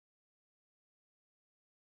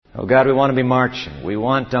Oh God, we want to be marching. We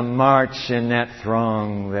want to march in that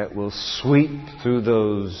throng that will sweep through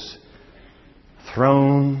those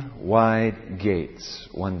throne-wide gates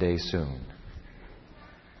one day soon.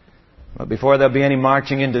 But before there'll be any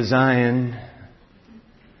marching into Zion,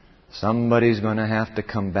 somebody's going to have to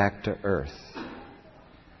come back to earth.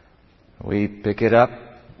 We pick it up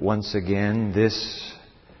once again, this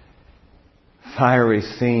fiery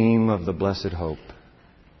theme of the blessed hope.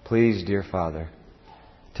 Please, dear Father,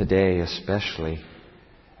 today especially,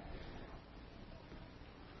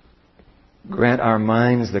 grant our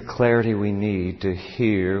minds the clarity we need to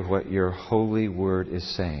hear what your holy word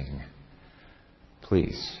is saying.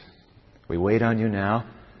 Please, we wait on you now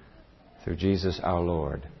through Jesus our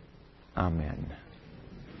Lord. Amen.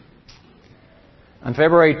 On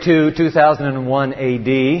February 2, 2001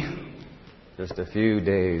 AD, just a few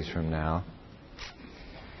days from now,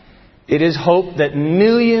 it is hoped that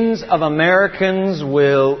millions of Americans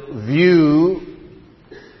will view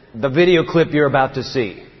the video clip you're about to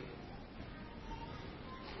see.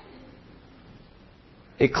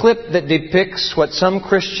 A clip that depicts what some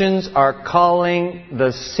Christians are calling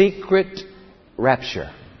the secret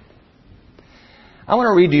rapture. I want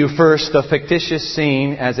to read to you first the fictitious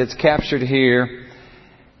scene as it's captured here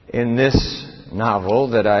in this novel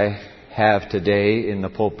that I have today in the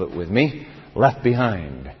pulpit with me, Left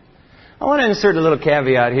Behind. I want to insert a little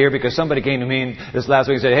caveat here because somebody came to me this last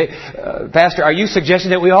week and said, "Hey, Pastor, are you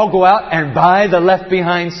suggesting that we all go out and buy the Left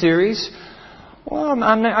Behind series?" Well,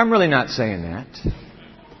 I'm really not saying that.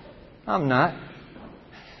 I'm not.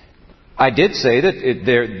 I did say that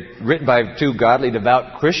they're written by two godly,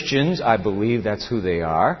 devout Christians. I believe that's who they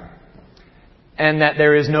are. And that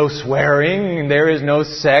there is no swearing, there is no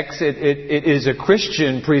sex. It is a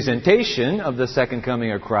Christian presentation of the second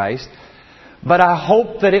coming of Christ. But I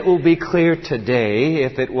hope that it will be clear today,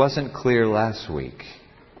 if it wasn't clear last week,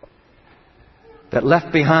 that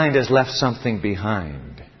left behind has left something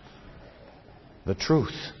behind. The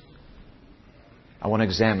truth. I want to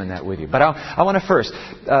examine that with you. But I want to first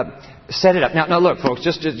set it up. Now look, folks,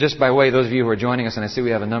 just by way, those of you who are joining us, and I see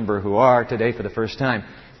we have a number who are today for the first time.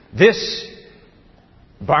 This,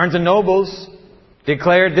 Barnes & Noble's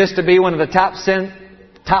declared this to be one of the top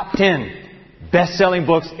 10 best-selling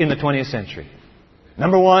books in the 20th century.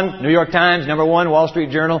 Number 1, New York Times. Number 1, Wall Street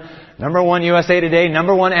Journal. Number 1, USA Today.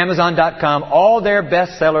 Number 1, Amazon.com. All their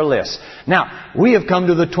bestseller lists. Now, we have come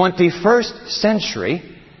to the 21st century.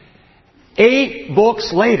 8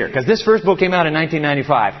 books later, because this first book came out in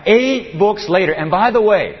 1995. 8 books later. And by the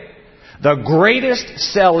way, the greatest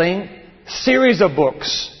selling series of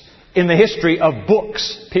books in the history of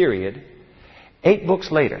books, period. 8 books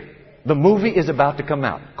later. The movie is about to come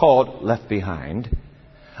out, called Left Behind.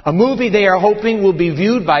 A movie they are hoping will be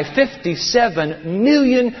viewed by 57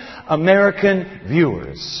 million American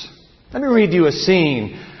viewers. Let me read you a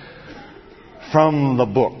scene from the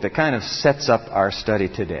book that kind of sets up our study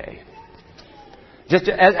today. Just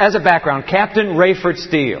as a background, Captain Rayford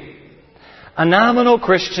Steele, a nominal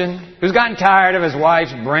Christian who's gotten tired of his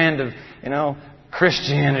wife's brand of,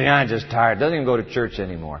 Christianity. I'm just tired. Doesn't even go to church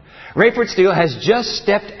anymore. Rayford Steele has just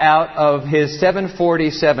stepped out of his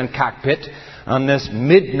 747 cockpit on this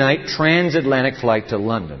midnight transatlantic flight to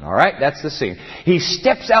London. All right? That's the scene. He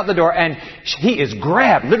steps out the door and he is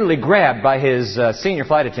literally grabbed by his senior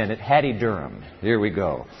flight attendant, Hattie Durham. Here we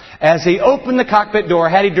go. As he opened the cockpit door,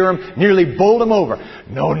 Hattie Durham nearly bowled him over.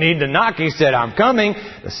 "No need to knock," he said. "I'm coming."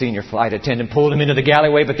 The senior flight attendant pulled him into the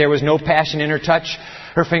galleyway, but there was no passion in her touch.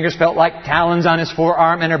 Her fingers felt like talons on his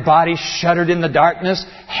forearm, and her body shuddered in the darkness.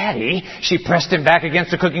 "Hattie," she pressed him back against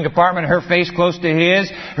the cooking compartment, her face close to his.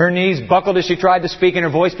 Her knees buckled as she tried to speak, and her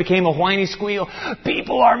voice became a whiny squeal.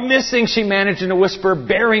 "People are missing," she managed in a whisper,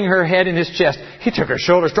 burying her head in his chest. He took her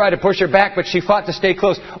shoulders, tried to push her back, but she fought to stay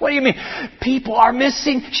close. "What do you mean? People are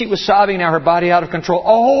missing?" She was sobbing now, her body out of control. "A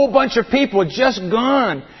whole bunch of people just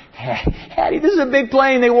gone." "Hattie, this is a big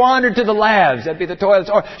plane. They wandered to the labs." That'd be the toilets.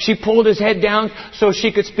 Or she pulled his head down so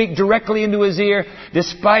she could speak directly into his ear.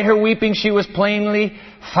 Despite her weeping, she was plainly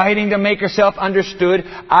fighting to make herself understood.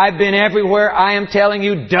 "I've been everywhere. I am telling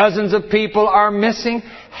you, dozens of people are missing."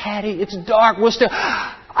 "Hattie, it's dark. We'll still..."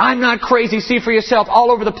 "I'm not crazy. See for yourself.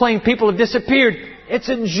 All over the plane, people have disappeared. It's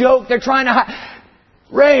a joke. They're trying to hide."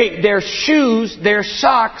 "Ray, their shoes, their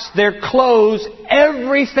socks, their clothes,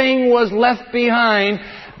 everything was left behind.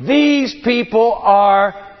 These people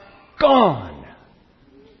are gone."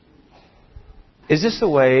 Is this the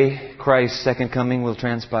way Christ's second coming will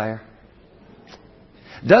transpire?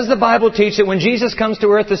 Does the Bible teach that when Jesus comes to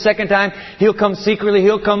earth the second time, He'll come secretly,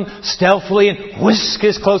 He'll come stealthily and whisk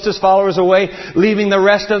His closest followers away, leaving the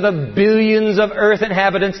rest of the billions of earth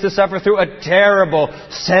inhabitants to suffer through a terrible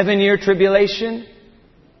 7-year tribulation?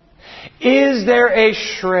 Is there a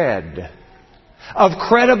shred of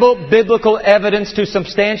credible biblical evidence to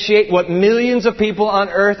substantiate what millions of people on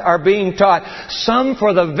earth are being taught, some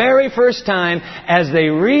for the very first time as they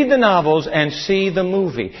read the novels and see the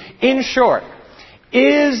movie? In short,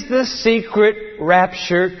 is the secret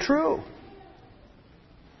rapture true?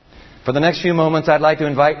 For the next few moments, I'd like to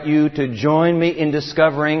invite you to join me in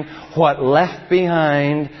discovering what left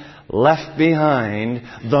behind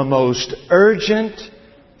the most urgent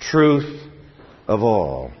truth of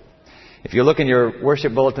all. If you look in your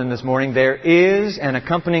worship bulletin this morning, there is an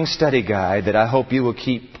accompanying study guide that I hope you will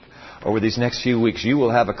keep over these next few weeks. You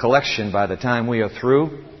will have a collection by the time we are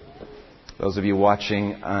through. Those of you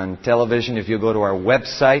watching on television, if you go to our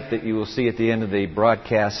website that you will see at the end of the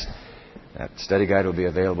broadcast, that study guide will be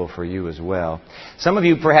available for you as well. Some of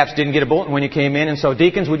you perhaps didn't get a bulletin when you came in, and so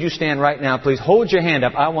deacons, would you stand right now, please? Hold your hand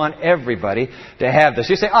up. I want everybody to have this.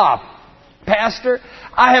 You say, Pastor,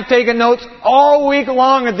 I have taken notes all week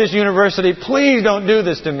long at this university. Please don't do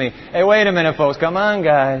this to me. Hey, wait a minute, folks. Come on,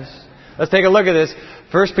 guys. Let's take a look at this.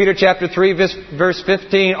 1 Peter chapter 3, verse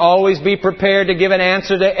 15, always be prepared to give an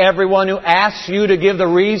answer to everyone who asks you to give the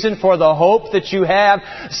reason for the hope that you have.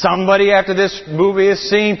 Somebody after this movie is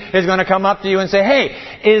seen is going to come up to you and say,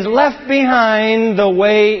 hey, is left behind the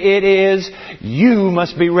way it is? You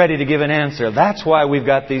must be ready to give an answer. That's why we've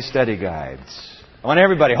got these study guides. I want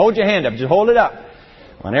everybody, hold your hand up. Just hold it up.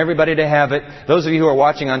 I want everybody to have it. Those of you who are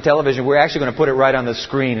watching on television, we're actually going to put it right on the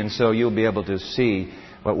screen, and so you'll be able to see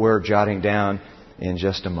what we're jotting down in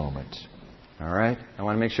just a moment. All right? I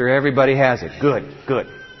want to make sure everybody has it. Good.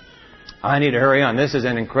 I need to hurry on. This is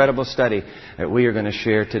an incredible study that we are going to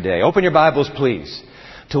share today. Open your Bibles, please,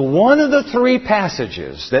 to one of the 3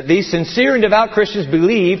 passages that these sincere and devout Christians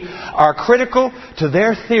believe are critical to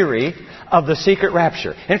their theory of the secret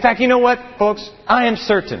rapture. In fact, you know what, folks? I am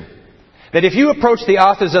certain that if you approach the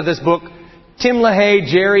authors of this book, Tim LaHaye,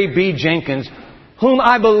 Jerry B. Jenkins, whom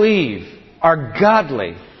I believe are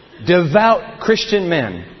godly, devout Christian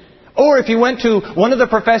men, or if you went to one of the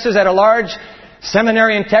professors at a large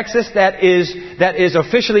seminary in Texas that is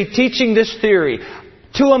officially teaching this theory,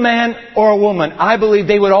 to a man or a woman, I believe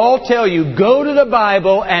they would all tell you, go to the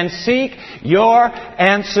Bible and seek your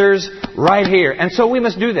answers right here. And so we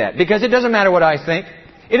must do that, because it doesn't matter what I think.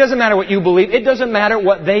 It doesn't matter what you believe. It doesn't matter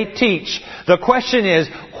what they teach. The question is,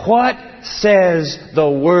 what says the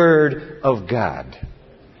Word of God?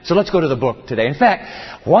 So let's go to the book today. In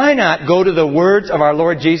fact, why not go to the words of our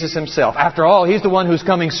Lord Jesus Himself? After all, He's the one who's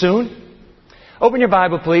coming soon. Open your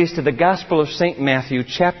Bible, please, to the Gospel of St. Matthew,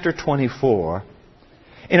 chapter 24.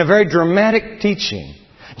 In a very dramatic teaching,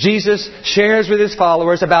 Jesus shares with His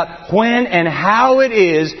followers about when and how it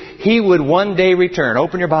is He would one day return.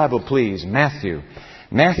 Open your Bible, please. Matthew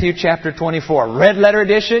chapter 24. Red letter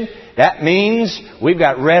edition. That means we've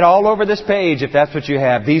got red all over this page if that's what you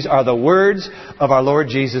have. These are the words of our Lord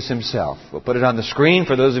Jesus Himself. We'll put it on the screen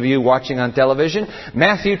for those of you watching on television.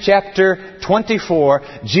 Matthew chapter 24,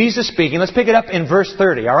 Jesus speaking. Let's pick it up in verse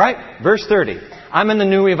 30, all right? Verse 30. I'm in the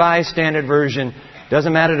New Revised Standard Version.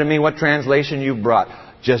 Doesn't matter to me what translation you brought.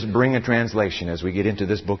 Just bring a translation as we get into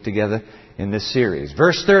this book together in this series.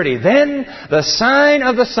 Verse 30, then the sign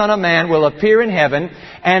of the Son of Man will appear in heaven,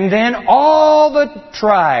 and then all the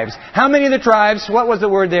tribes. How many of the tribes? What was the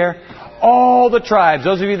word there? All the tribes.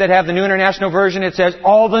 Those of you that have the New International Version, it says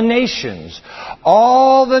all the nations.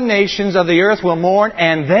 All the nations of the earth will mourn,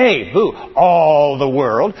 and they, who? All the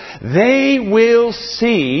world. They will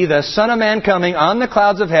see the Son of Man coming on the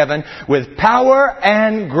clouds of heaven with power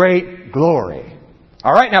and great glory.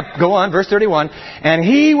 All right, now go on, verse 31. And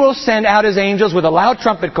He will send out His angels with a loud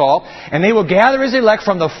trumpet call, and they will gather His elect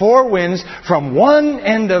from the 4 winds, from one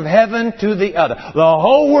end of heaven to the other. The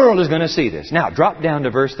whole world is going to see this. Now, drop down to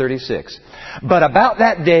verse 36. But about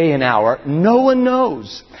that day and hour, no one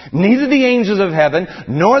knows, neither the angels of heaven,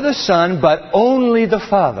 nor the Son, but only the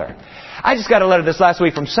Father. I just got a letter this last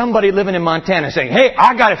week from somebody living in Montana saying, hey,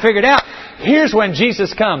 I got it figured out. Here's when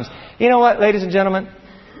Jesus comes. You know what, ladies and gentlemen?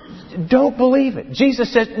 Don't believe it.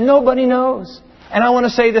 Jesus says nobody knows. And I want to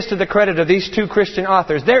say this to the credit of these 2 Christian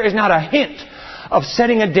authors. There is not a hint of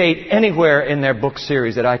setting a date anywhere in their book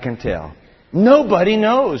series that I can tell. Nobody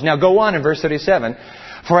knows. Now go on in verse 37.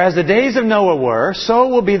 For as the days of Noah were, so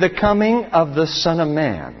will be the coming of the Son of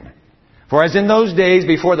Man. For as in those days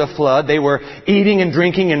before the flood, they were eating and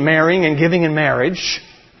drinking and marrying and giving in marriage.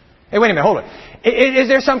 Hey, wait a minute, hold it. Is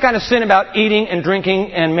there some kind of sin about eating and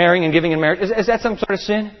drinking and marrying and giving in marriage? Is that some sort of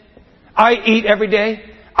sin? I eat every day.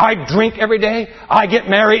 I drink every day. I get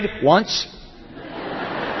married once.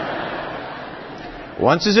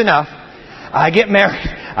 Once is enough. I get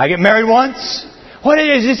married once. What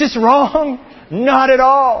is this wrong? Not at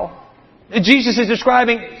all. Jesus is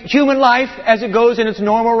describing human life as it goes in its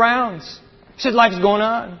normal rounds. He said life's going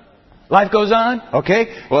on. Life goes on.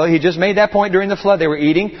 Okay. Well, he just made that point during the flood. They were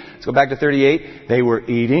eating. Let's go back to 38. They were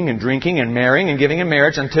eating and drinking and marrying and giving in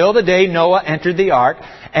marriage until the day Noah entered the ark.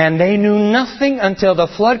 And they knew nothing until the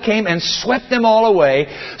flood came and swept them all away.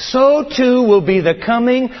 So too will be the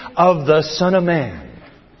coming of the Son of Man.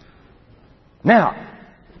 Now,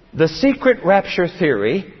 the secret rapture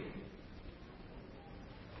theory,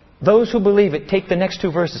 those who believe it take the next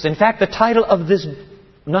two verses. In fact, the title of this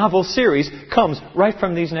novel series comes right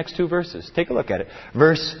from these next two verses. Take a look at it.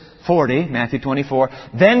 Verse 40, Matthew 24.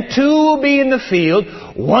 Then two will be in the field,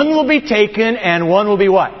 one will be taken, and one will be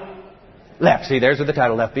what? Left. See, there's where the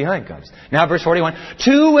title Left Behind comes. Now verse 41.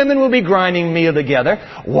 Two women will be grinding meal together,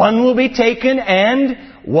 one will be taken, and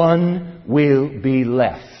one will be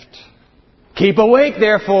left. Keep awake,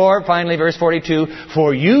 therefore, finally, verse 42,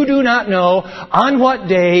 for you do not know on what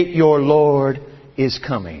day your Lord is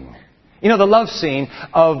coming. You know, the love scene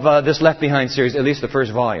of this Left Behind series, at least the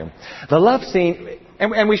first volume. The love scene,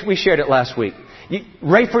 and we shared it last week.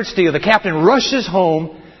 Rayford Steele, the captain, rushes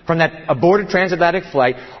home from that aborted transatlantic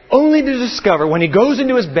flight, only to discover when he goes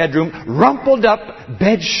into his bedroom, rumpled up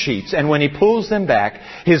bed sheets, and when he pulls them back,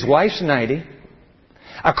 his wife's nightie,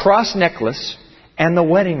 a cross necklace, and the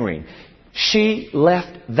wedding ring. She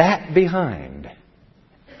left that behind.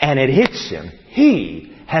 And it hits him.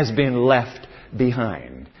 He has been left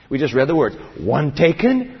behind. We just read the words. One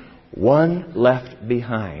taken, one left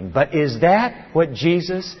behind. But is that what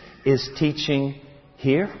Jesus is teaching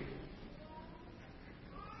here?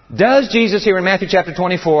 Does Jesus here in Matthew chapter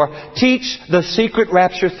 24 teach the secret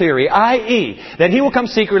rapture theory, i.e., that He will come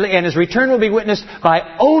secretly and His return will be witnessed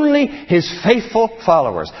by only His faithful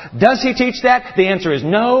followers? Does He teach that? The answer is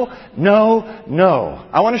no, no, no.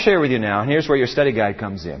 I want to share with you now, and here's where your study guide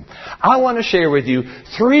comes in. I want to share with you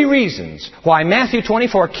 3 reasons why Matthew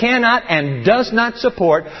 24 cannot and does not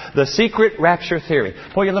support the secret rapture theory.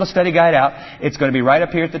 Pull your little study guide out. It's going to be right up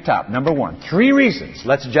here at the top. Number 1. 3 reasons.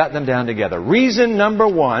 Let's jot them down together. Reason number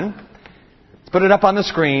 1. Let's put it up on the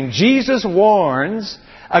screen. Jesus warns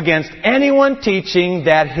against anyone teaching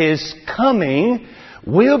that His coming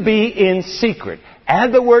will be in secret.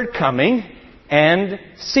 Add the word coming and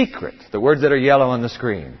secret, the words that are yellow on the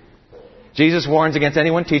screen. Jesus warns against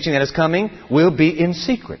anyone teaching that His coming will be in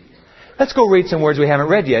secret. Let's go read some words we haven't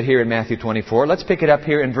read yet here in Matthew 24. Let's pick it up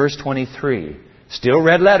here in verse 23. Still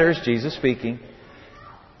red letters, Jesus speaking.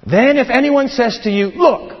 Then if anyone says to you,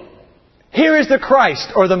 look, here is the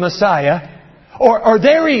Christ or the Messiah, or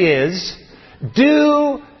there He is,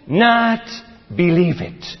 do not believe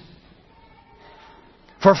it.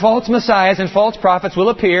 For false messiahs and false prophets will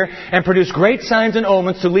appear and produce great signs and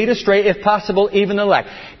omens to lead astray, if possible, even the elect.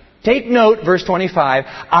 Take note, verse 25,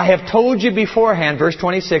 I have told you beforehand, verse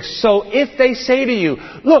 26, so if they say to you,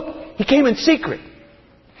 look, He came in secret.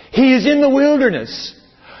 He is in the wilderness.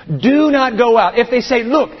 Do not go out. If they say,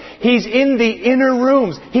 look, He's in the inner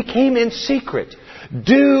rooms. He came in secret.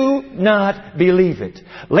 Do not believe it.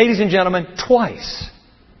 Ladies and gentlemen, twice,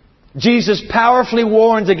 Jesus powerfully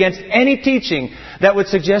warns against any teaching that would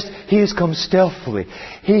suggest He has come stealthily.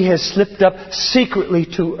 He has slipped up secretly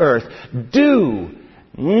to earth. Do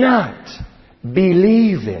not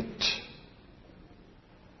believe it.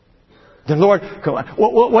 The Lord,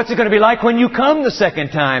 what's it going to be like when you come the second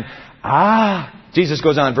time? Jesus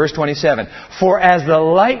goes on, verse 27. For as the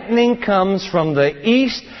lightning comes from the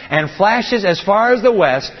east and flashes as far as the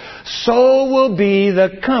west, so will be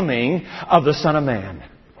the coming of the Son of Man.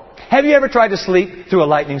 Have you ever tried to sleep through a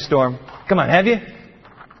lightning storm? Come on, have you?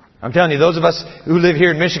 I'm telling you, those of us who live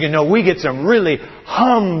here in Michigan know we get some really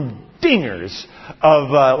humdingers of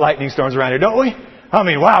lightning storms around here, don't we? I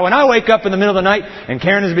mean, wow, when I wake up in the middle of the night and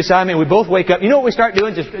Karen is beside me and we both wake up, you know what we start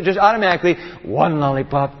doing? Just automatically, 1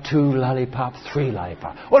 lollipop, 2 lollipop, 3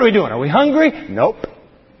 lollipop. What are we doing? Are we hungry? Nope.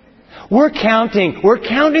 We're counting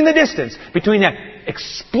the distance between that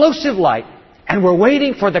explosive light and we're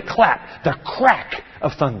waiting for the clap, the crack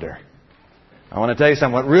of thunder. I want to tell you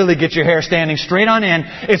something. What really gets your hair standing straight on end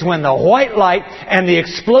is when the white light and the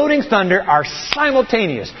exploding thunder are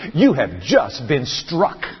simultaneous. You have just been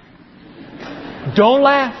struck. Don't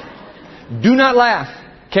laugh. Do not laugh.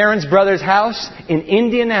 Karen's brother's house in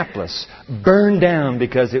Indianapolis burned down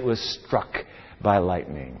because it was struck by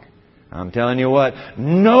lightning. I'm telling you what,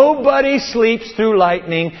 nobody sleeps through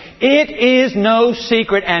lightning. It is no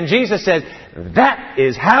secret. And Jesus says, that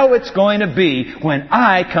is how it's going to be when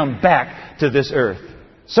I come back to this earth.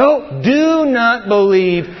 So do not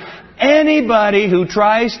believe anybody who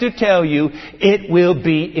tries to tell you it will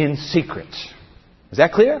be in secret. Is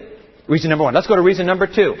that clear? Reason number one. Let's go to reason number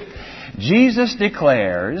two. Jesus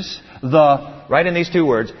declares right in these two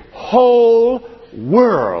words, whole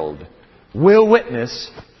world will witness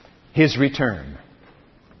His return.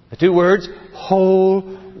 The two words,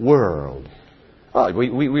 whole world. Oh, we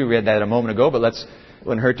read that a moment ago, but it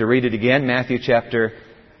wouldn't hurt to read it again. Matthew chapter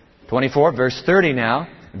 24, verse 30 now.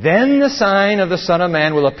 Then the sign of the Son of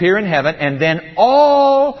Man will appear in heaven, and then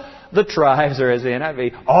all the tribes, or as the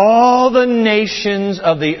NIV, all the nations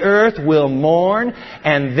of the earth will mourn,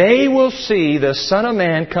 and they will see the Son of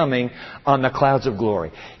Man coming on the clouds of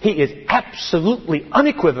glory. He is absolutely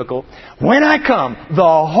unequivocal. When I come, the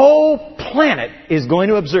whole planet is going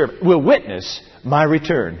to observe, will witness my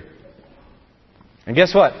return. And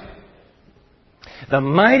guess what? The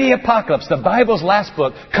mighty apocalypse, the Bible's last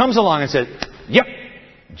book, comes along and says, yep,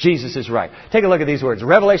 Jesus is right. Take a look at these words.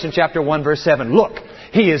 Revelation chapter 1, verse 7. Look,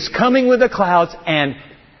 He is coming with the clouds, and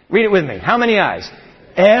read it with me. How many eyes?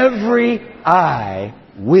 Every eye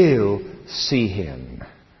will see Him.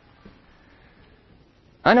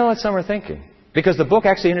 I know what some are thinking, because the book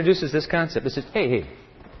actually introduces this concept. It says, hey,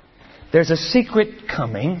 there's a secret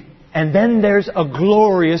coming, and then there's a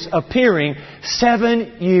glorious appearing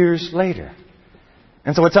 7 years later.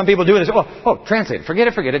 And so what some people do is, translate it. Forget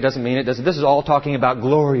it. Doesn't mean it. This is all talking about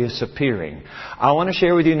glorious appearing. I want to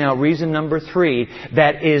share with you now reason number 3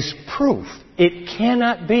 that is proof. It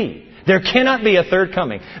cannot be. There cannot be a third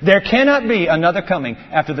coming. There cannot be another coming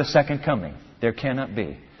after the second coming. There cannot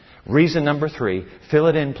be. Reason number 3. Fill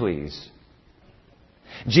it in, please.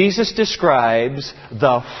 Jesus describes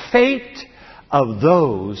the fate of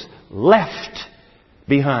those left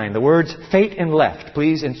behind. The words fate and left.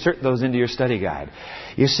 Please insert those into your study guide.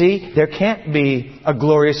 You see, there can't be a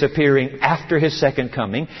glorious appearing after His second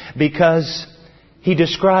coming because He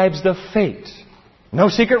describes the fate. No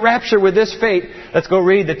secret rapture with this fate. Let's go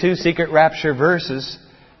read the 2 secret rapture verses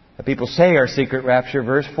that people say are secret rapture.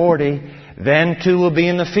 Verse 40. Then 2 will be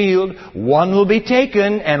in the field. 1 will be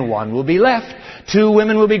taken and 1 will be left. 2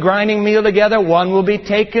 women will be grinding meal together. 1 will be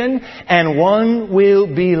taken and 1 will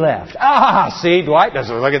be left. See, Dwight,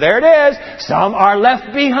 look at there it is. Some are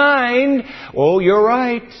left behind. Oh, you're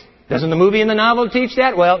right. Doesn't the movie and the novel teach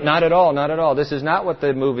that? Well, not at all, not at all. This is not what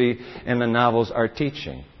the movie and the novels are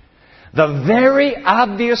teaching. The very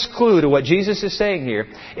obvious clue to what Jesus is saying here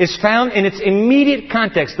is found in its immediate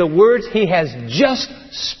context, the words He has just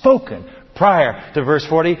spoken prior to verse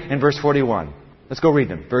 40 and verse 41. Let's go read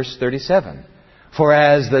them. Verse 37. For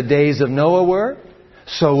as the days of Noah were,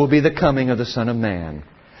 so will be the coming of the Son of Man.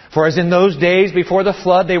 For as in those days before the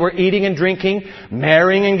flood, they were eating and drinking,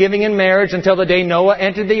 marrying and giving in marriage until the day Noah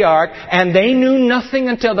entered the ark, and they knew nothing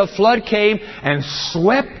until the flood came and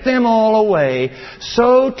swept them all away,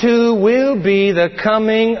 so too will be the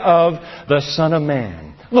coming of the Son of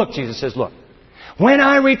Man. Look, Jesus says, look, when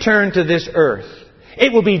I return to this earth,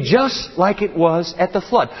 it will be just like it was at the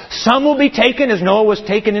flood. Some will be taken as Noah was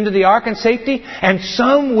taken into the ark in safety, and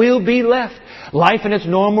some will be left. Life in its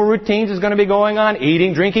normal routines is going to be going on,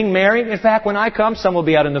 eating, drinking, marrying. In fact, when I come, some will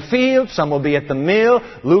be out in the field, some will be at the mill.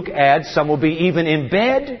 Luke adds, some will be even in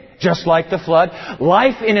bed, just like the flood.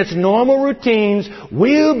 Life in its normal routines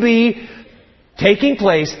will be taking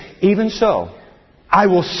place. Even so, I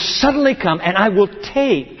will suddenly come and I will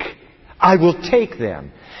take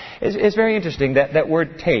them. It's very interesting that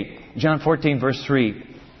word take. John 14, verse 3.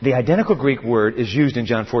 The identical Greek word is used in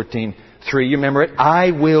John 14, 3. You remember it?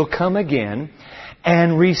 I will come again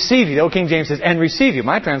and receive you. The old King James says, and receive you.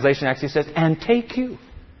 My translation actually says, and take you.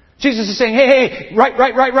 Jesus is saying, hey,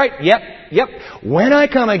 right. Yep. When I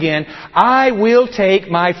come again, I will take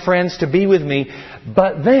my friends to be with me.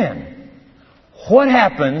 But then, what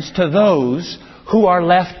happens to those who are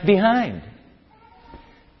left behind?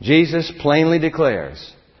 Jesus plainly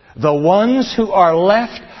declares, the ones who are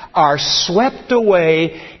left are swept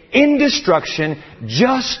away in destruction,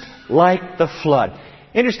 just like the flood.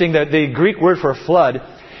 Interesting that the Greek word for flood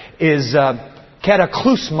is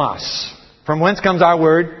kataklysmos, from whence comes our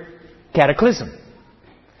word cataclysm.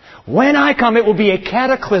 When I come, it will be a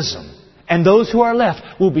cataclysm, and those who are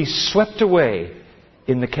left will be swept away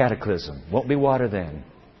in the cataclysm. Won't be water then.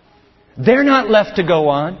 They're not left to go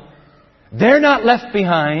on. They're not left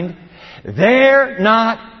behind. They're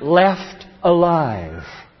not left alive.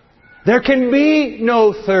 There can be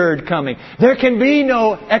no third coming. There can be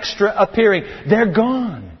no extra appearing. They're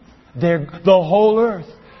gone. The whole earth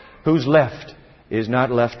who's left is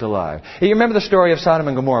not left alive. You remember the story of Sodom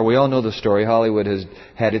and Gomorrah? We all know the story. Hollywood has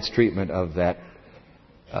had its treatment of that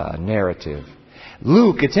narrative.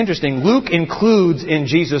 Luke, it's interesting, Luke includes in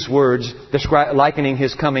Jesus' words, likening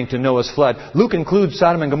His coming to Noah's flood, Luke includes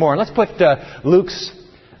Sodom and Gomorrah. Let's put Luke's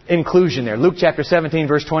inclusion there. Luke chapter 17,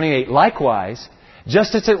 verse 28. Likewise,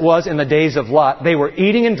 just as it was in the days of Lot, they were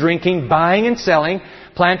eating and drinking, buying and selling,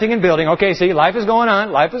 planting and building. Okay, see, life is going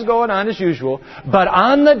on. Life is going on as usual. But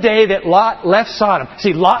on the day that Lot left Sodom,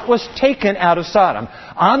 see, Lot was taken out of Sodom.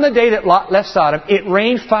 On the day that Lot left Sodom, it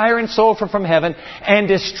rained fire and sulfur from heaven and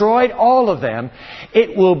destroyed all of them.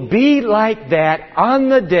 It will be like that on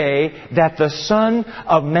the day that the Son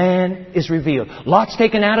of Man is revealed. Lot's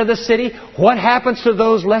taken out of the city. What happens to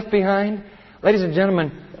those left behind? Ladies and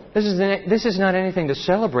gentlemen, this is not anything to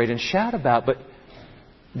celebrate and shout about, but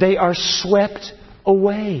they are swept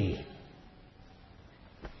away.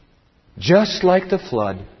 Just like the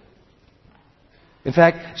flood. In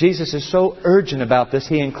fact, Jesus is so urgent about this,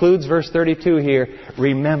 He includes verse 32 here,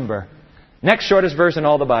 remember. Next shortest verse in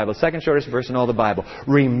all the Bible. Second shortest verse in all the Bible.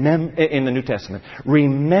 Remember, in the New Testament.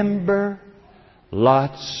 Remember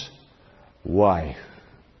Lot's wife,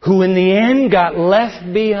 who in the end got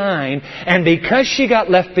left behind, and because she got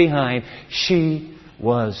left behind, she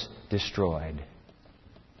was destroyed.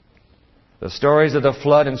 The stories of the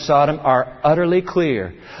flood in Sodom are utterly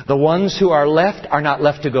clear. The ones who are left are not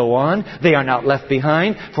left to go on. They are not left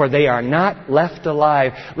behind, for they are not left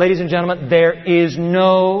alive. Ladies and gentlemen, there is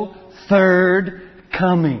no third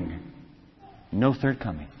coming. No third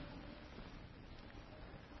coming.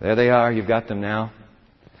 There they are. You've got them now.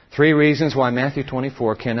 3 reasons why Matthew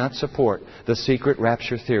 24 cannot support the secret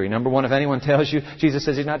rapture theory. Number 1, if anyone tells you, Jesus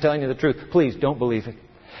says He's not telling you the truth, please don't believe it.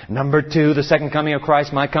 Number 2, the second coming of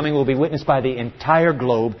Christ, my coming, will be witnessed by the entire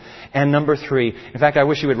globe. And number 3, in fact, I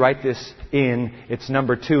wish you would write this in. It's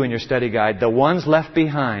number 2 in your study guide. The ones left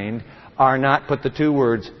behind are not, put the 2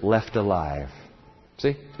 words, left alive.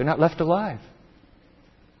 See? They're not left alive.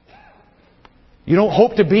 You don't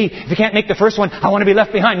hope to be, if you can't make the first one, I want to be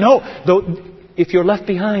left behind. No. If you're left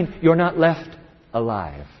behind, you're not left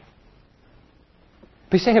alive.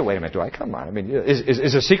 But you say, hey, wait a minute, Dwight, come on. I mean,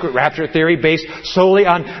 is a secret rapture theory based solely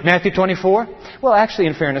on Matthew 24? Well, actually,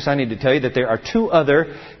 in fairness, I need to tell you that there are 2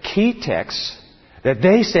 other key texts that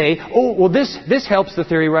they say, oh, well, this helps the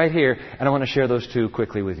theory right here. And I want to share those 2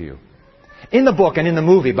 quickly with you. In the book and in the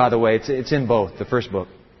movie, by the way, it's in both, the first book.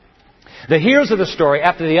 The heroes of the story,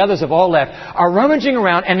 after the others have all left, are rummaging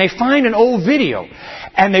around and they find an old video.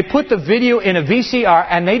 And they put the video in a VCR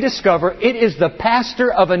and they discover it is the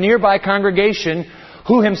pastor of a nearby congregation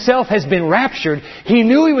who himself has been raptured. He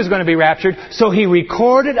knew he was going to be raptured, so he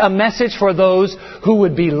recorded a message for those who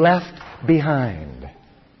would be left behind.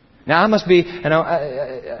 Now I must be, and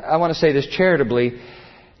I want to say this charitably,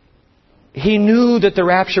 he knew that the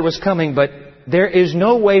rapture was coming, but there is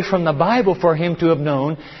no way from the Bible for him to have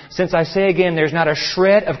known, since I say again, there's not a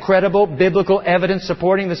shred of credible biblical evidence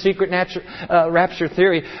supporting the secret rapture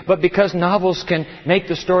theory, but because novels can make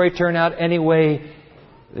the story turn out any way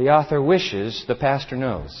the author wishes, the pastor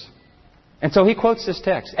knows. And so he quotes this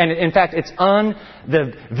text. And in fact, it's on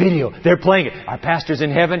the video. They're playing it. Our pastor's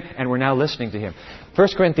in heaven, and we're now listening to him. 1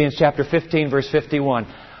 Corinthians chapter 15, verse 51.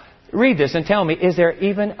 Read this and tell me, is there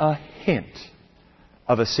even a hint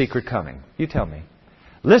of a secret coming? You tell me.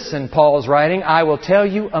 Listen, Paul is writing, I will tell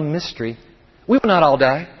you a mystery. We will not all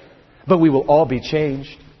die, but we will all be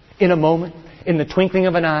changed in a moment, in the twinkling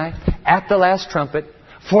of an eye, at the last trumpet.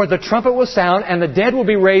 For the trumpet will sound, and the dead will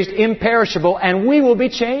be raised imperishable, and we will be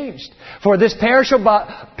changed. For this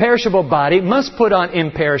perishable body must put on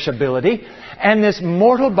imperishability, and this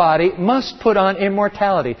mortal body must put on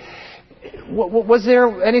immortality. Was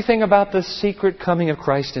there anything about the secret coming of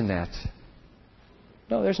Christ in that?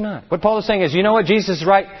 No, there's not. What Paul is saying is, you know what? Jesus is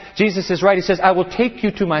right. Jesus is right. He says, I will take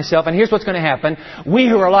you to myself, and here's what's going to happen. We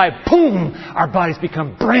who are alive, boom, our bodies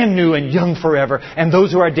become brand new and young forever, and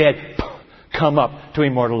those who are dead, come up to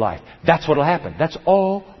immortal life. That's what will happen. That's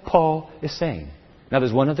all Paul is saying. Now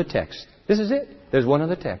there's one other text. This is it. There's one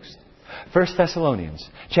other text. 1 Thessalonians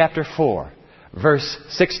chapter 4, verse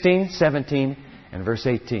 16, 17, and verse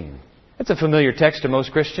 18. It's a familiar text to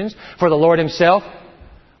most Christians. For the Lord Himself,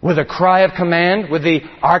 with a cry of command, with the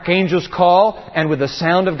archangel's call, and with the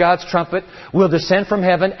sound of God's trumpet, will descend from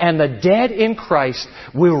heaven, and the dead in Christ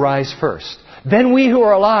will rise first. Then we who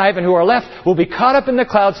are alive and who are left will be caught up in the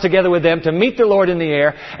clouds together with them to meet the Lord in the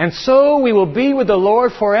air. And so we will be with the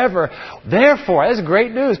Lord forever. Therefore, that's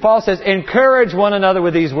great news. Paul says, encourage one another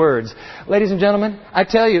with these words. Ladies and gentlemen, I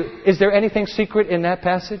tell you, is there anything secret in that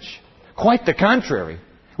passage? Quite the contrary.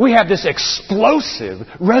 We have this explosive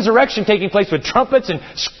resurrection taking place with trumpets and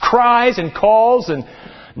cries and calls and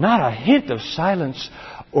not a hint of silence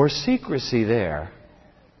or secrecy there.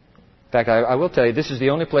 In fact, I will tell you, this is the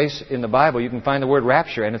only place in the Bible you can find the word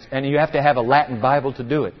rapture, and you have to have a Latin Bible to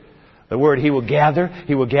do it. The word He will gather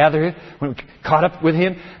it. When we caught up with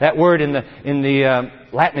Him, that word in the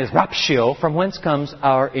Latin is raptio, from whence comes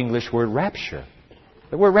our English word rapture.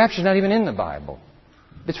 The word rapture is not even in the Bible.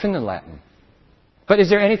 It's from the Latin. But is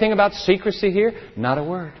there anything about secrecy here? Not a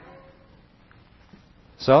word.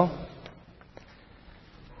 So,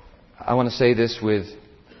 I want to say this with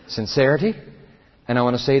sincerity, and I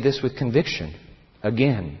want to say this with conviction.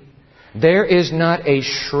 Again, there is not a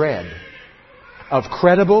shred of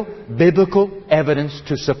credible biblical evidence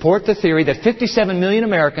to support the theory that 57 million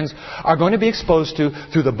Americans are going to be exposed to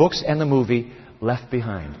through the books and the movie Left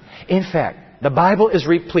Behind. In fact, the Bible is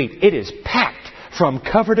replete. It is packed from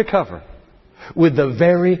cover to cover with the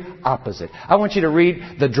very opposite. I want you to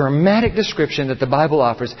read the dramatic description that the Bible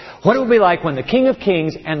offers. What it will be like when the King of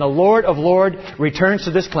Kings and the Lord of Lords returns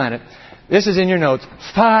to this planet. This is in your notes.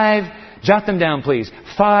 5, jot them down please,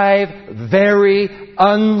 5 very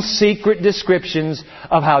unsecret descriptions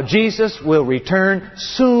of how Jesus will return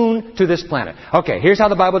soon to this planet. Okay, here's how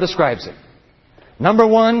the Bible describes it. Number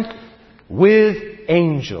 1, with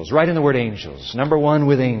angels. Write in the word angels. Number 1,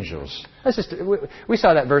 with angels. We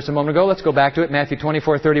saw that verse a moment ago. Let's go back to it. Matthew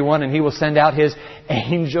 24:31. And He will send out His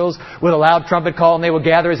angels with a loud trumpet call, and they will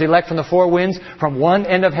gather His elect from the 4 winds, from one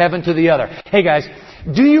end of heaven to the other. Hey guys,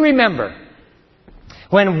 do you remember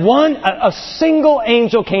when a single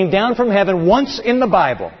angel came down from heaven once in the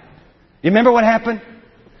Bible? You remember what happened?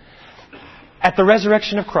 At the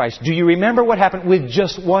resurrection of Christ. Do you remember what happened with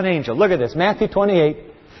just one angel? Look at this. Matthew 28,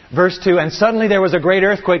 verse 2. And suddenly there was a great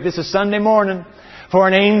earthquake. This is Sunday morning. For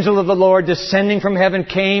an angel of the Lord descending from heaven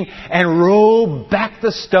came and rolled back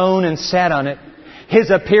the stone and sat on it. His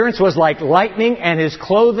appearance was like lightning and His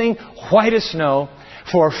clothing white as snow.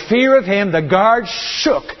 For fear of Him, the guards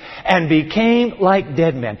shook and became like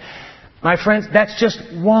dead men. My friends, that's just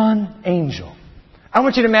one angel. I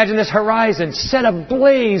want you to imagine this horizon set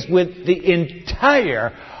ablaze with the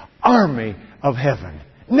entire army of heaven.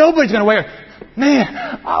 Nobody's going to wake up. Man,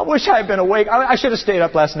 I wish I had been awake. I should have stayed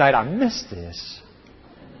up last night. I missed this.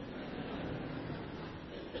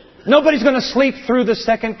 Nobody's going to sleep through the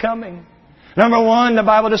second coming. Number 1, the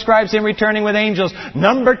Bible describes Him returning with angels.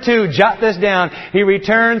 Number 2, jot this down. He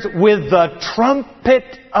returns with the trumpet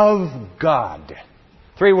of God.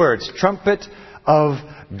 3 words. Trumpet of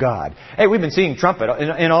God. Hey, we've been seeing trumpet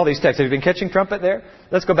in all these texts. Have you been catching trumpet there?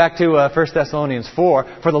 Let's go back to 1 Thessalonians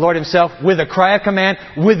 4. For the Lord Himself, with a cry of command,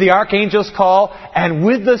 with the archangel's call, and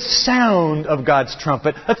with the sound of God's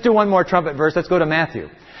trumpet. Let's do one more trumpet verse. Let's go to Matthew.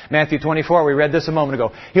 Matthew 24, we read this a moment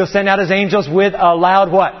ago. He'll send out His angels with a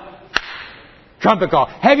loud what? Trumpet call.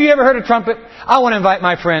 Have you ever heard a trumpet? I want to invite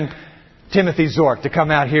my friend Timothy Zork to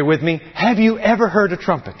come out here with me. Have you ever heard a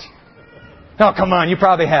trumpet? Oh, come on, you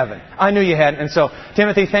probably haven't. I knew you hadn't. And so,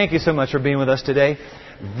 Timothy, thank you so much for being with us today.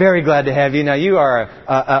 Very glad to have you. Now, you are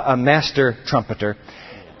a master trumpeter.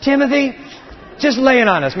 Timothy, just lay it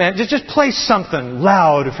on us, man. Just play something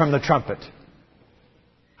loud from the trumpet.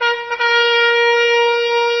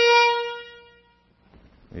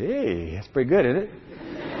 Hey, that's pretty good, isn't it?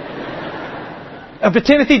 But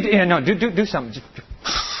Timothy, do something. Just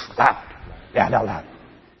loud. Yeah, loud.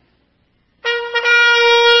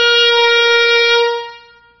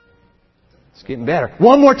 It's getting better.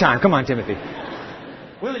 One more time. Come on, Timothy.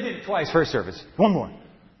 We only did it twice first service. One more.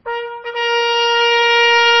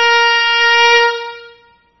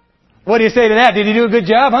 What do you say to that? Did you do a good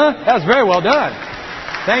job, huh? That was very well done.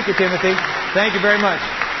 Thank you, Timothy. Thank you very much.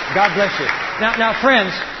 God bless you. Now,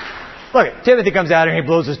 friends, look, Timothy comes out and he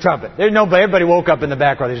blows his trumpet. There's nobody. Everybody woke up in the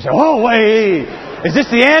back row. They just say, "Oh, wait! Is this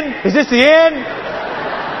the end? Is this the end?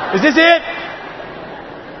 Is this it?"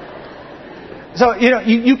 So,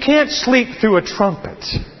 you can't sleep through a trumpet.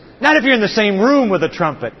 Not if you're in the same room with a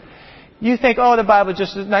trumpet. You think, oh, the Bible is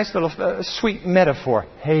just a nice little sweet metaphor.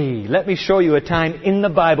 Hey, let me show you a time in the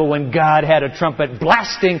Bible when God had a trumpet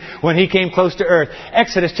blasting when He came close to earth.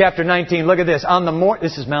 Exodus chapter 19, look at this.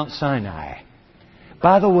 This is Mount Sinai.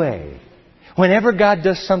 By the way, whenever God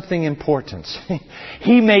does something important,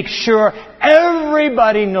 He makes sure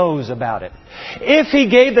everybody knows about it. If He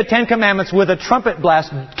gave the 10 Commandments with a trumpet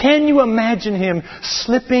blast, can you imagine Him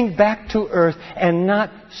slipping back to earth and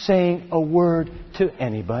not saying a word to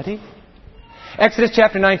anybody? Exodus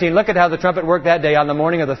chapter 19, look at how the trumpet worked that day. On the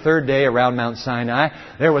morning of the 3rd day around Mount Sinai,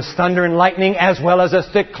 there was thunder and lightning as well as a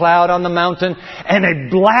thick cloud on the mountain and a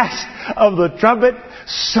blast of the trumpet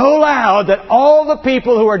so loud that all the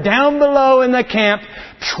people who were down below in the camp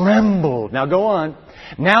trembled. Now go on.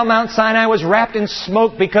 Now Mount Sinai was wrapped in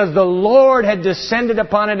smoke because the Lord had descended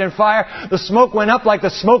upon it in fire. The smoke went up like the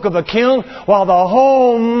smoke of a kiln, while the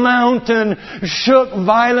whole mountain shook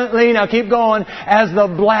violently. Now keep going. As the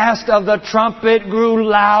blast of the trumpet grew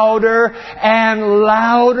louder and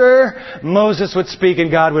louder, Moses would speak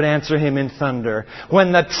and God would answer him in thunder.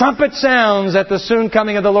 When the trumpet sounds at the soon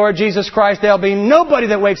coming of the Lord Jesus Christ, there'll be nobody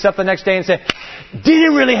that wakes up the next day and says, "Did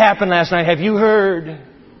it really happen last night? Have you heard?"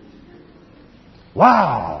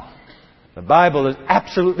 Wow! The Bible is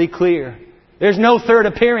absolutely clear. There's no third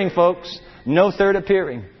appearing, folks. No third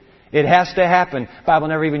appearing. It has to happen. The Bible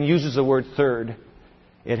never even uses the word third.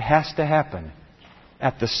 It has to happen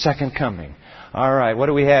at the second coming. All right, what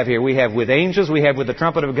do we have here? We have with angels, we have with the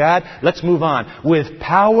trumpet of God. Let's move on. With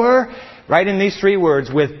power, right in these three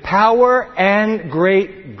words, with power and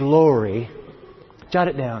great glory. Jot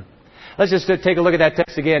it down. Let's just take a look at that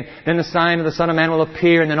text again. Then the sign of the Son of Man will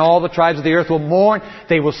appear, and then all the tribes of the earth will mourn.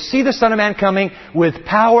 They will see the Son of Man coming with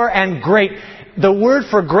power and great. The word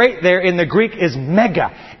for great there in the Greek is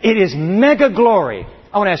mega. It is mega glory.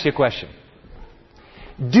 I want to ask you a question.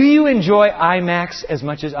 Do you enjoy IMAX as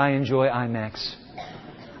much as I enjoy IMAX?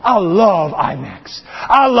 I love IMAX.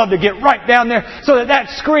 I love to get right down there so that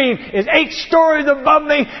screen is 8 stories above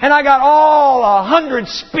me and I got all 100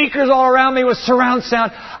 speakers all around me with surround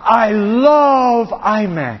sound. I love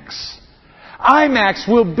IMAX. IMAX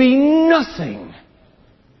will be nothing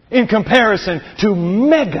in comparison to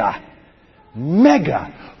mega,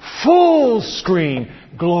 full screen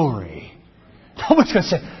glory. Nobody's going to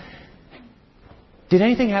say, "Did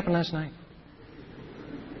anything happen last night?"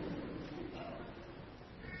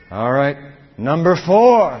 All right. Number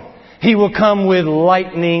 4. He will come with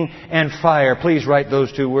lightning and fire. Please write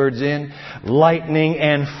those two words in. Lightning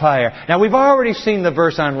and fire. Now, we've already seen the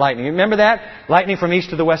verse on lightning. Remember that? Lightning from east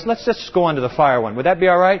to the west. Let's just go on to the fire one. Would that be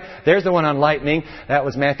all right? There's the one on lightning. That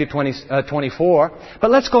was Matthew 24.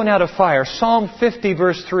 But let's go now to fire. Psalm 50,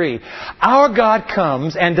 verse 3. Our God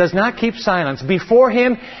comes and does not keep silence. Before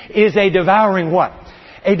Him is a devouring what?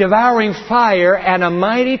 A devouring fire and a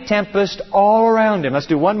mighty tempest all around Him. Let's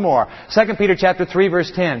do one more. 2 Peter chapter 3,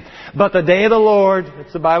 verse 10. But the day of the Lord,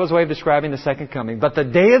 that's the Bible's way of describing the second coming. But the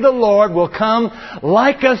day of the Lord will come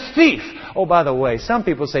like a thief. Oh, by the way, some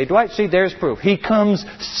people say, Dwight, see, there's proof. He comes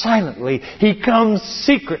silently. He comes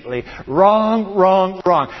secretly. Wrong, wrong,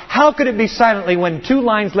 wrong. How could it be silently when 2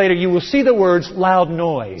 lines later you will see the words loud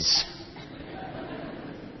noise?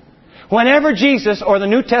 Whenever Jesus or the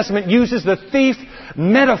New Testament uses the thief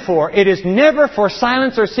metaphor, it is never for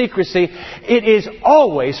silence or secrecy. It is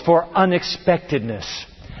always for unexpectedness.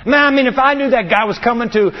 Man, I mean, if I knew that guy was coming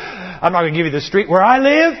to, I'm not going to give you the street where I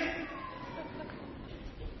live,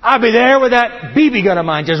 I'd be there with that BB gun of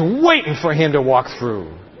mine just waiting for him to walk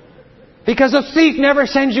through. Because a thief never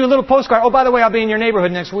sends you a little postcard. Oh, by the way, I'll be in your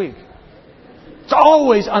neighborhood next week. It's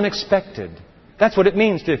always unexpected. That's what it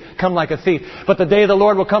means to come like a thief. But the day of the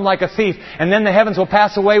Lord will come like a thief. And then the heavens will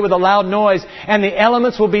pass away with a loud noise. And the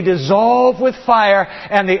elements will be dissolved with fire.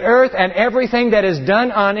 And the earth and everything that is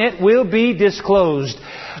done on it will be disclosed.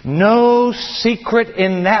 No secret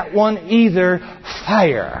in that one either.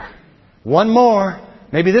 Fire. One more.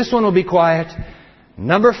 Maybe this one will be quiet.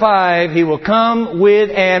 Number 5. He will come with,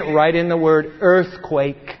 and write in the word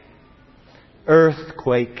earthquake.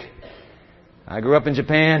 Earthquake. I grew up in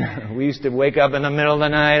Japan. We used to wake up in the middle of the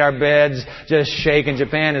night, our beds just shake, and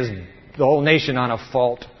Japan is the whole nation on a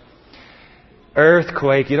fault.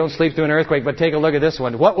 Earthquake. You don't sleep through an earthquake, but take a look at this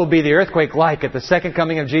one. What will be the earthquake like at the second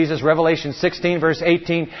coming of Jesus? Revelation 16, verse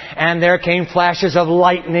 18. And there came flashes of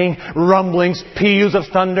lightning, rumblings, peals of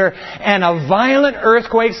thunder, and a violent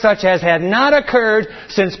earthquake such as had not occurred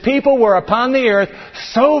since people were upon the earth.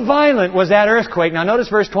 So violent was that earthquake. Now notice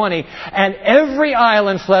verse 20. And every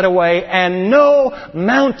island fled away, and no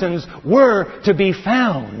mountains were to be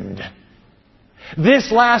found.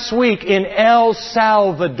 This last week in El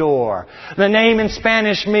Salvador, the name in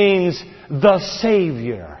Spanish means the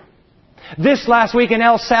Savior. This last week in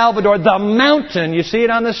El Salvador, the mountain, you see it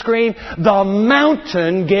on the screen, the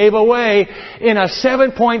mountain gave away in a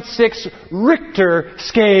 7.6 Richter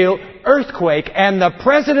scale earthquake. And the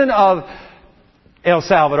president of El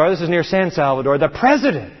Salvador, this is near San Salvador, the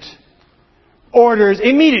president orders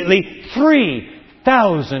immediately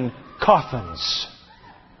 3,000 coffins.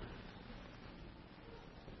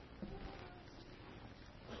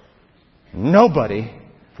 Nobody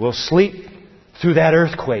will sleep through that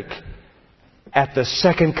earthquake at the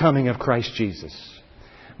second coming of Christ Jesus.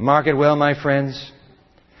 Mark it well, my friends.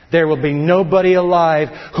 There will be nobody alive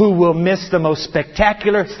who will miss the most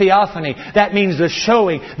spectacular theophany. That means the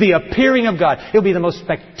showing, the appearing of God. It'll be the most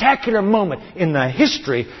spectacular moment in the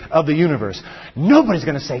history of the universe. Nobody's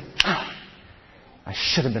going to say, I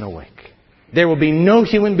should have been awake. There will be no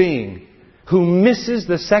human being who misses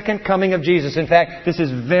the second coming of Jesus. In fact, this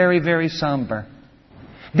is very, very somber.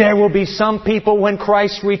 There will be some people when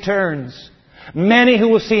Christ returns, many who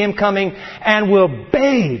will see Him coming and will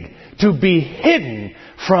beg to be hidden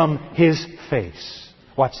from His face.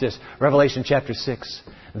 Watch this. Revelation chapter 6.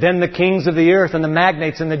 Then the kings of the earth and the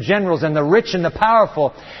magnates and the generals and the rich and the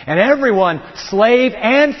powerful and everyone, slave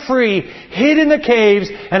and free, hid in the caves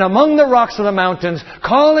and among the rocks of the mountains,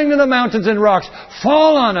 calling to the mountains and rocks,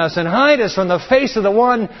 fall on us and hide us from the face of the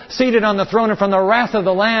one seated on the throne and from the wrath of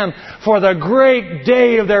the Lamb. For the great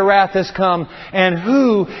day of their wrath has come, and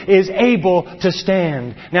who is able to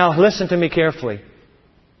stand? Now listen to me carefully.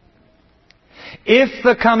 If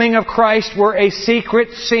the coming of Christ were a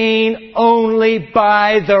secret seen only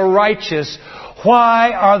by the righteous,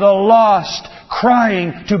 why are the lost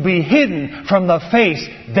crying to be hidden from the face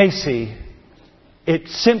they see? It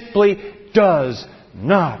simply does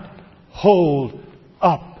not hold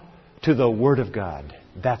up to the Word of God.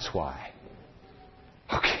 That's why.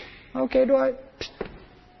 Okay, Dwight.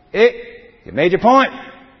 You made your point.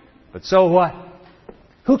 But so what?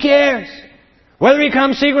 Who cares? Whether He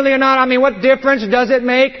comes secretly or not, what difference does it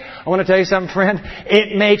make? I want to tell you something, friend.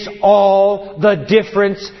 It makes all the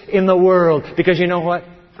difference in the world. Because you know what?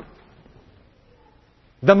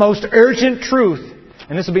 The most urgent truth,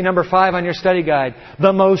 and this will be number 5 on your study guide,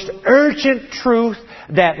 the most urgent truth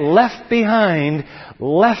that left behind,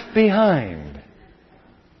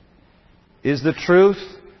 is the truth: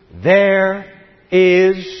 there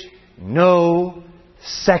is no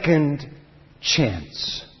second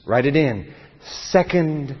chance. Write it in.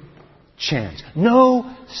 Second chance.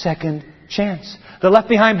 No second chance. The Left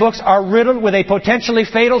Behind books are riddled with a potentially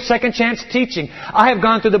fatal second chance teaching. I have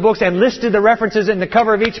gone through the books and listed the references in the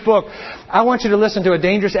cover of each book. I want you to listen to a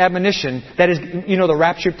dangerous admonition. That is, the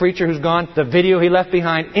raptured preacher who's gone, the video he left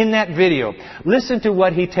behind. In that video, listen to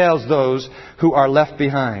what he tells those who are left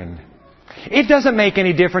behind. It doesn't make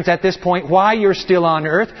any difference at this point why you're still on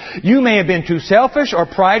earth. You may have been too selfish or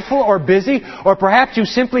prideful or busy, or perhaps you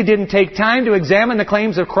simply didn't take time to examine the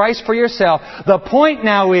claims of Christ for yourself. The point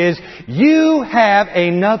now is, you have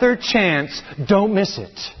another chance. Don't miss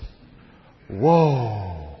it. Whoa.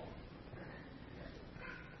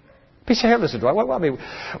 Listen,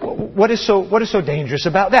 what is so dangerous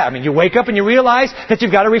about that? You wake up and you realize that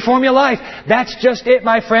you've got to reform your life. That's just it,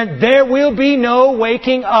 my friend. There will be no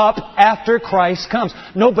waking up after Christ comes.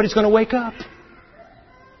 Nobody's going to wake up.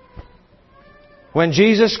 When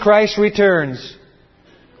Jesus Christ returns,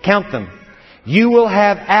 count them. You will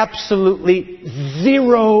have absolutely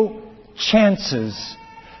 0 chances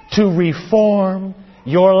to reform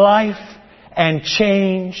your life and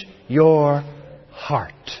change your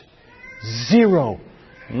heart. 0.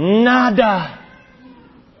 Nada.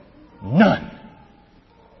 None.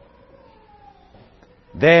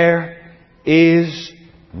 There is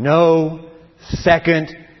no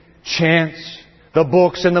second chance. The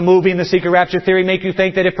books and the movie and the secret rapture theory make you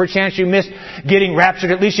think that if perchance you missed getting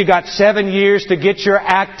raptured, at least you got 7 years to get your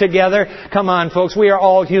act together. Come on, folks. We are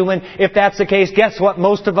all human. If that's the case, guess what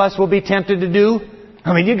most of us will be tempted to do?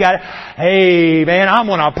 You got it. Hey, man, I'm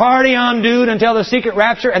going to party on, dude, until the secret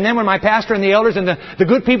rapture. And then when my pastor and the elders and the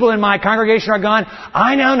good people in my congregation are gone,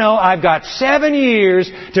 I now know I've got 7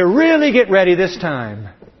 years to really get ready this time.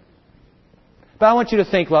 But I want you to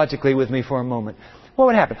think logically with me for a moment. What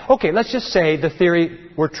would happen? Okay, let's just say the theory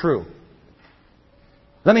were true.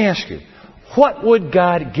 Let me ask you, what would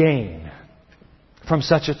God gain from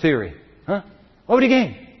such a theory? What would He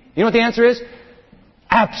gain? You know what the answer is?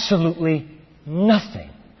 Absolutely nothing.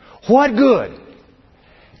 What good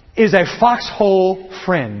is a foxhole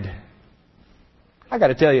friend? I got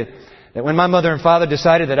to tell you that when my mother and father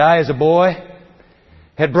decided that I, as a boy,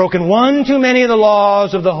 had broken one too many of the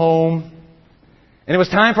laws of the home, and it was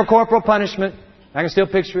time for corporal punishment, I can still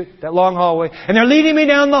picture it, that long hallway, and they're leading me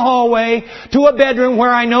down the hallway to a bedroom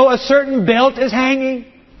where I know a certain belt is hanging.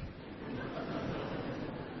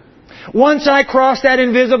 Once I crossed that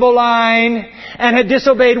invisible line and had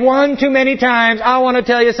disobeyed one too many times, I want to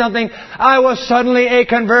tell you something. I was suddenly a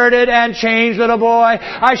converted and changed little boy.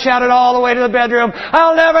 I shouted all the way to the bedroom,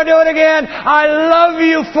 I'll never do it again. I love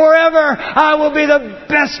you forever. I will be the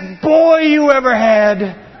best boy you ever had.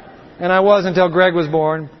 And I was until Greg was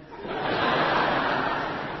born.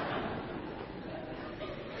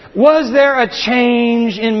 Was there a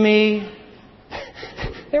change in me?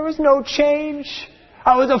 There was no change.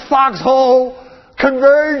 I was a foxhole,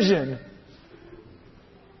 conversion.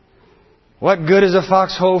 What good is a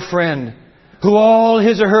foxhole friend who all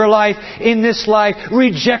his or her life in this life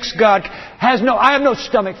rejects God, I have no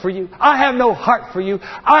stomach for you. I have no heart for you.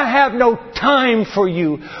 I have no time for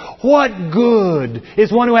you. What good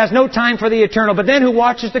is one who has no time for the eternal, but then who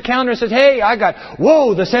watches the calendar and says, hey,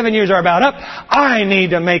 the 7 years are about up. I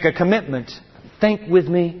need to make a commitment. Think with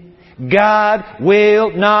me. God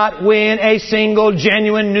will not win a single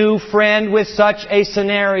genuine new friend with such a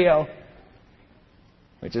scenario.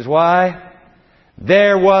 Which is why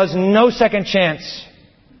there was no second chance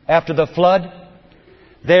after the flood.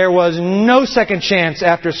 There was no second chance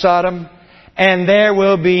after Sodom. And there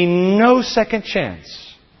will be no second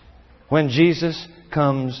chance when Jesus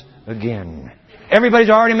comes again. Everybody's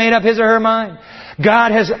already made up his or her mind.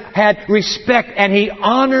 God has had respect and He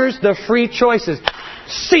honors the free choices.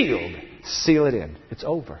 Sealed. Seal it in. It's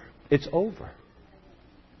over. It's over.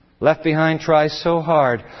 Left Behind tries so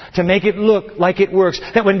hard to make it look like it works,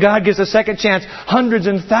 that when God gives a second chance, hundreds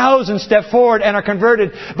and thousands step forward and are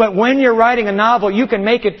converted. But when you're writing a novel, you can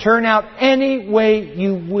make it turn out any way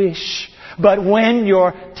you wish. But when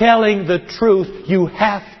you're telling the truth, you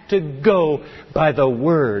have to go by the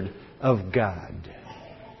Word of God.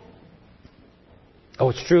 Oh,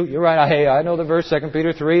 it's true. You're right. Hey, I know the verse, 2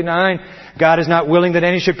 Peter 3:9. God is not willing that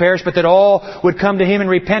any should perish, but that all would come to Him in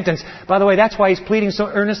repentance. By the way, that's why He's pleading so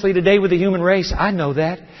earnestly today with the human race. I know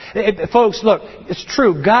that. Folks, look, it's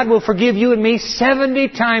true. God will forgive you and me 70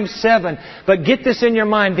 times 7. But get this in your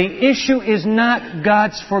mind. The issue is not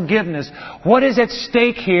God's forgiveness. What is at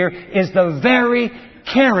stake here is the very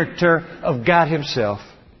character of God Himself.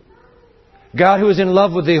 God who is in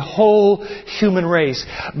love with the whole human race.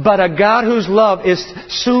 But a God whose love is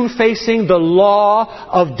soon facing the law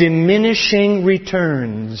of diminishing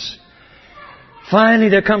returns. Finally,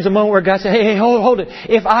 there comes a moment where God says, hey, hold it.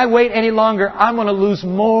 If I wait any longer, I'm going to lose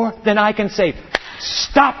more than I can save.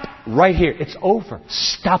 Stop right here. It's over.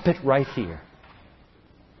 Stop it right here.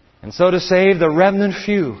 And so to save the remnant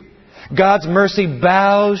few, God's mercy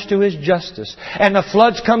bows to His justice. And the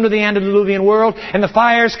floods come to the antediluvian world, and the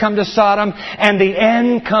fires come to Sodom, and the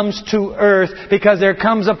end comes to earth, because there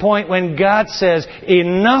comes a point when God says,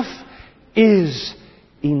 enough is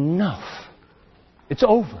enough. It's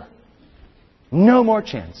over. No more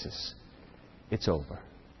chances. It's over.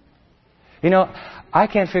 You know, I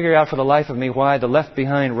can't figure out for the life of me why the Left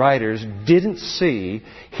Behind writers didn't see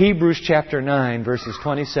Hebrews chapter 9, verses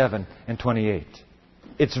 27 and 28.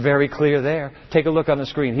 It's very clear there. Take a look on the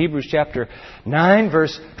screen. Hebrews chapter 9,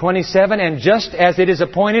 verse 27. And just as it is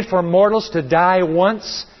appointed for mortals to die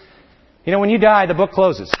once. You know, when you die, the book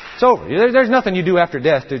closes. It's over. There's nothing you do after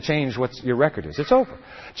death to change what your record is. It's over.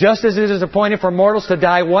 Just as it is appointed for mortals to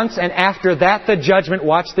die once, and after that the judgment.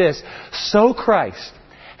 Watch this. So Christ,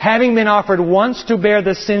 having been offered once to bear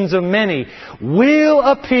the sins of many, will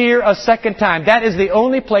appear a second time. That is the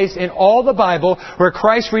only place in all the Bible where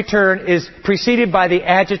Christ's return is preceded by the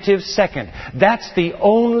adjective second. That's the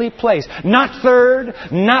only place. Not third,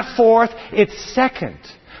 not fourth, it's second.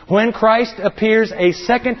 When Christ appears a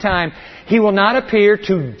second time, He will not appear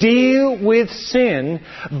to deal with sin,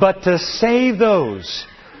 but to save those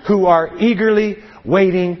who are eagerly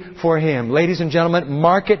waiting for Him. Ladies and gentlemen,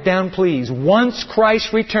 mark it down, please. Once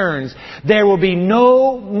Christ returns, there will be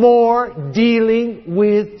no more dealing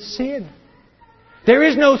with sin. There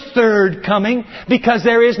is no third coming, because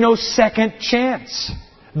there is no second chance.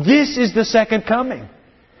 This is the second coming.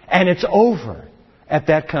 And it's over at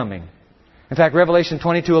that coming. In fact, Revelation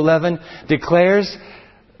 22:11 declares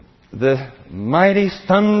the mighty,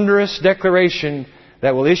 thunderous declaration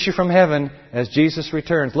that will issue from heaven as Jesus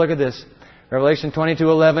returns. Look at this. Revelation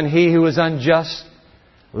 22:11, he who is unjust,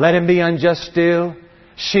 let him be unjust still.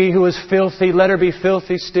 She who is filthy, let her be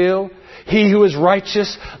filthy still. He who is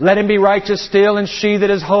righteous, let him be righteous still. And she that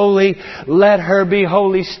is holy, let her be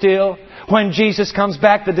holy still. When Jesus comes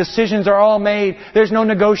back, the decisions are all made. There's no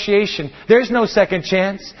negotiation. There's no second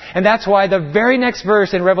chance. And that's why the very next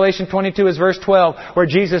verse in Revelation 22 is verse 12, where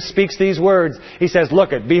Jesus speaks these words. He says,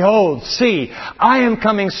 look it, behold, see, I am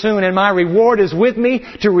coming soon, and my reward is with me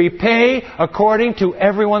to repay according to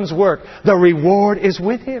everyone's work. The reward is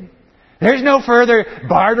with Him. There's no further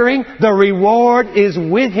bartering. The reward is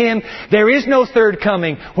with Him. There is no third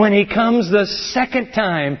coming. When He comes the second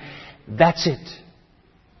time, that's it.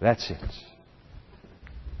 That's it.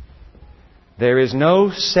 There is no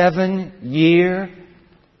 7-year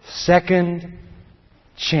second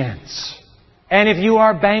chance. And if you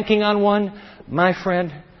are banking on one, my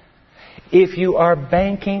friend, if you are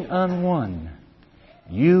banking on one,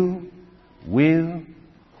 you will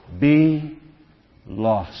be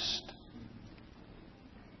lost.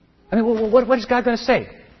 I mean, what is God going to say?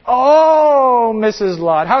 Oh, Mrs.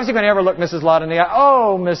 Lot. How is He going to ever look Mrs. Lot in the eye?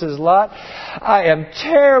 Oh, Mrs. Lot, I am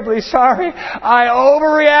terribly sorry. I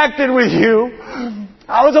overreacted with you.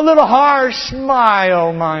 I was a little harsh. My,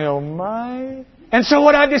 oh my, oh my. And so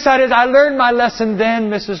what I've decided is I learned my lesson then,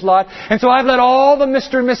 Mrs. Lot. And so I've let all the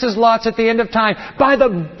Mr. and Mrs. Lots at the end of time, by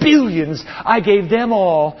the billions, I gave them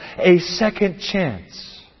all a second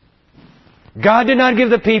chance. God did not give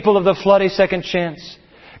the people of the flood a second chance.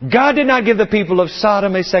 God did not give the people of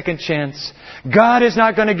Sodom a second chance. God is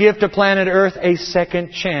not going to give to planet Earth a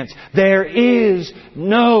second chance. There is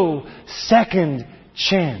no second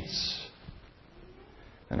chance.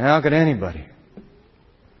 And how could anybody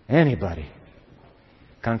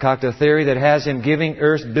concoct a theory that has Him giving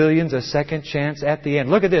Earth's billions a second chance at the end?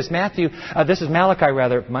 Look at this. This is Malachi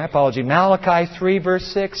rather. My apology. Malachi 3 verse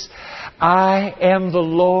 6. I am the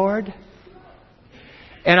Lord,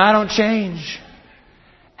 and I don't change.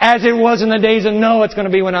 As it was in the days of Noah, it's going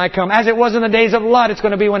to be when I come. As it was in the days of Lot, it's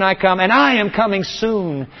going to be when I come. And I am coming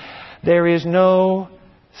soon. There is no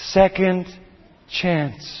second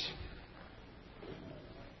chance.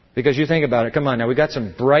 Because you think about it. Come on now. We've got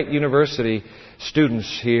some bright university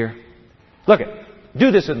students here. Look it. Do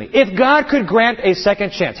this with me. If God could grant a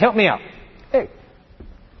second chance, help me out. Hey,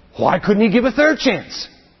 why couldn't He give a third chance?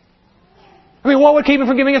 I mean, what would keep Him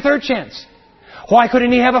from giving a third chance? Why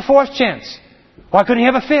couldn't He have a fourth chance? Why couldn't He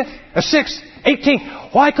have a fifth, a sixth,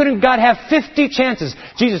 18th? Why couldn't God have 50 chances?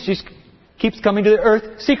 Jesus just keeps coming to the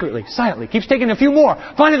earth secretly, silently, keeps taking a few more.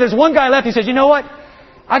 Finally, there's one guy left. He says, you know what?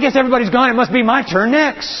 I guess everybody's gone. It must be my turn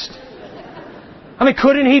next. I mean,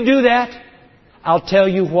 couldn't He do that? I'll tell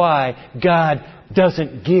you why God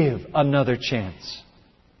doesn't give another chance.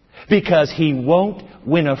 Because He won't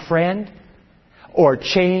win a friend or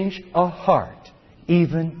change a heart,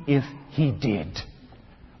 even if He did.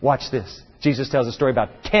 Watch this. Jesus tells a story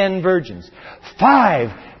about 10 virgins.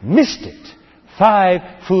 5 missed it. 5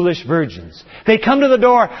 foolish virgins. They come to the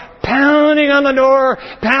door, pounding on the door.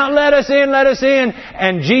 Pound, let us in, let us in.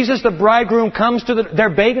 And Jesus the bridegroom comes to they're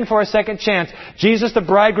begging for a second chance. Jesus the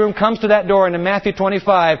bridegroom comes to that door, and in Matthew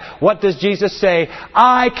 25, what does Jesus say?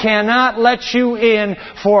 I cannot let you in,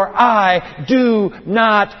 for I do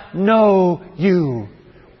not know you.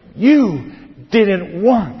 You didn't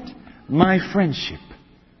want my friendship.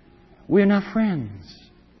 We are not friends.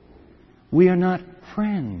 We are not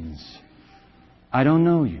friends. I don't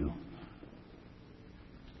know you.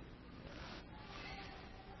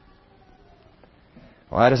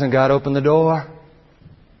 Why doesn't God open the door?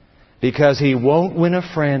 Because He won't win a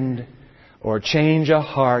friend or change a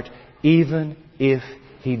heart, even if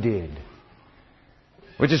He did.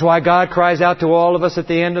 Which is why God cries out to all of us at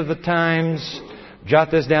the end of the times.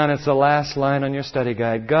 Jot this down. It's the last line on your study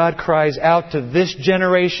guide. God cries out to this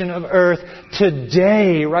generation of earth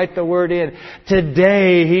today. Write the word in.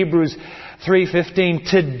 Today, Hebrews 3:15.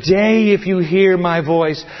 Today, if you hear my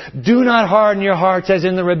voice, do not harden your hearts as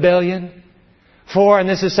in the rebellion. For, and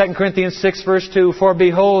this is 2 Corinthians 6 verse 2, for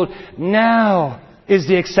behold, now is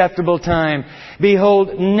the acceptable time.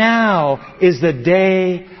 Behold, now is the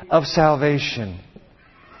day of salvation.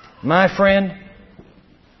 My friend,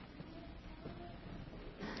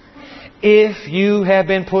 if you have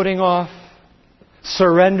been putting off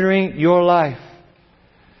surrendering your life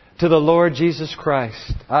to the Lord Jesus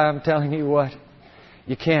Christ, I'm telling you what,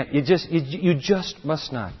 you can't. You just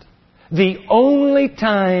must not. The only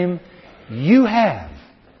time you have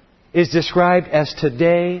is described as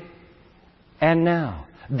today and now.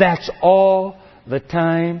 That's all the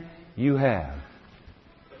time you have.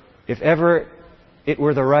 If ever it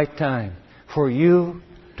were the right time for you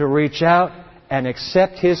to reach out and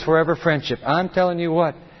accept His forever friendship, I'm telling you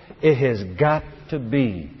what, it has got to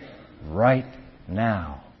be right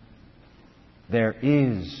now. There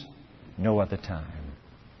is no other time.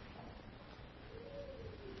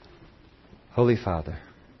 Holy Father,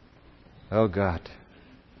 oh God,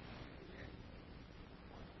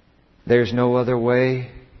 there's no other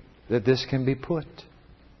way that this can be put.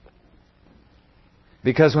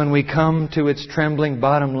 Because when we come to its trembling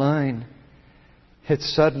bottom line,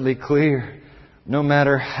 it's suddenly clear, no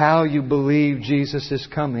matter how you believe Jesus is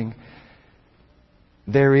coming,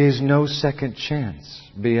 there is no second chance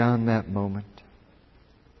beyond that moment.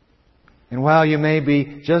 And while you may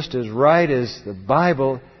be just as right as the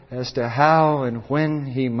Bible as to how and when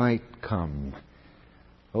He might come,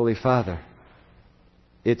 Holy Father,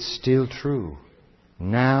 it's still true.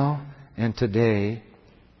 Now and today,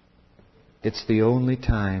 it's the only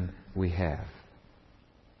time we have.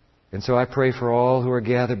 And so I pray for all who are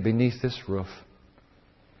gathered beneath this roof.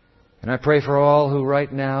 And I pray for all who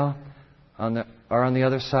right now are on the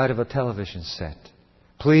other side of a television set,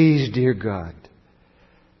 Please, dear God,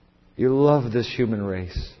 You love this human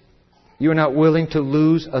race. You are not willing to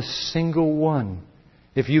lose a single one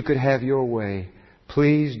if You could have Your way.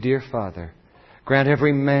 Please, dear Father, grant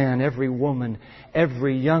every man, every woman,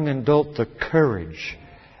 every young adult the courage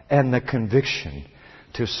and the conviction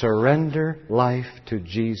to surrender life to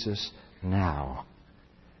Jesus now.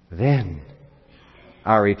 Then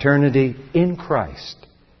our eternity in Christ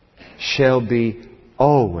shall be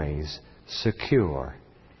always secure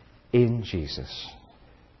in Jesus,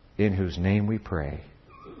 in whose name we pray.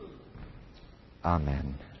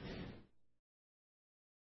 Amen.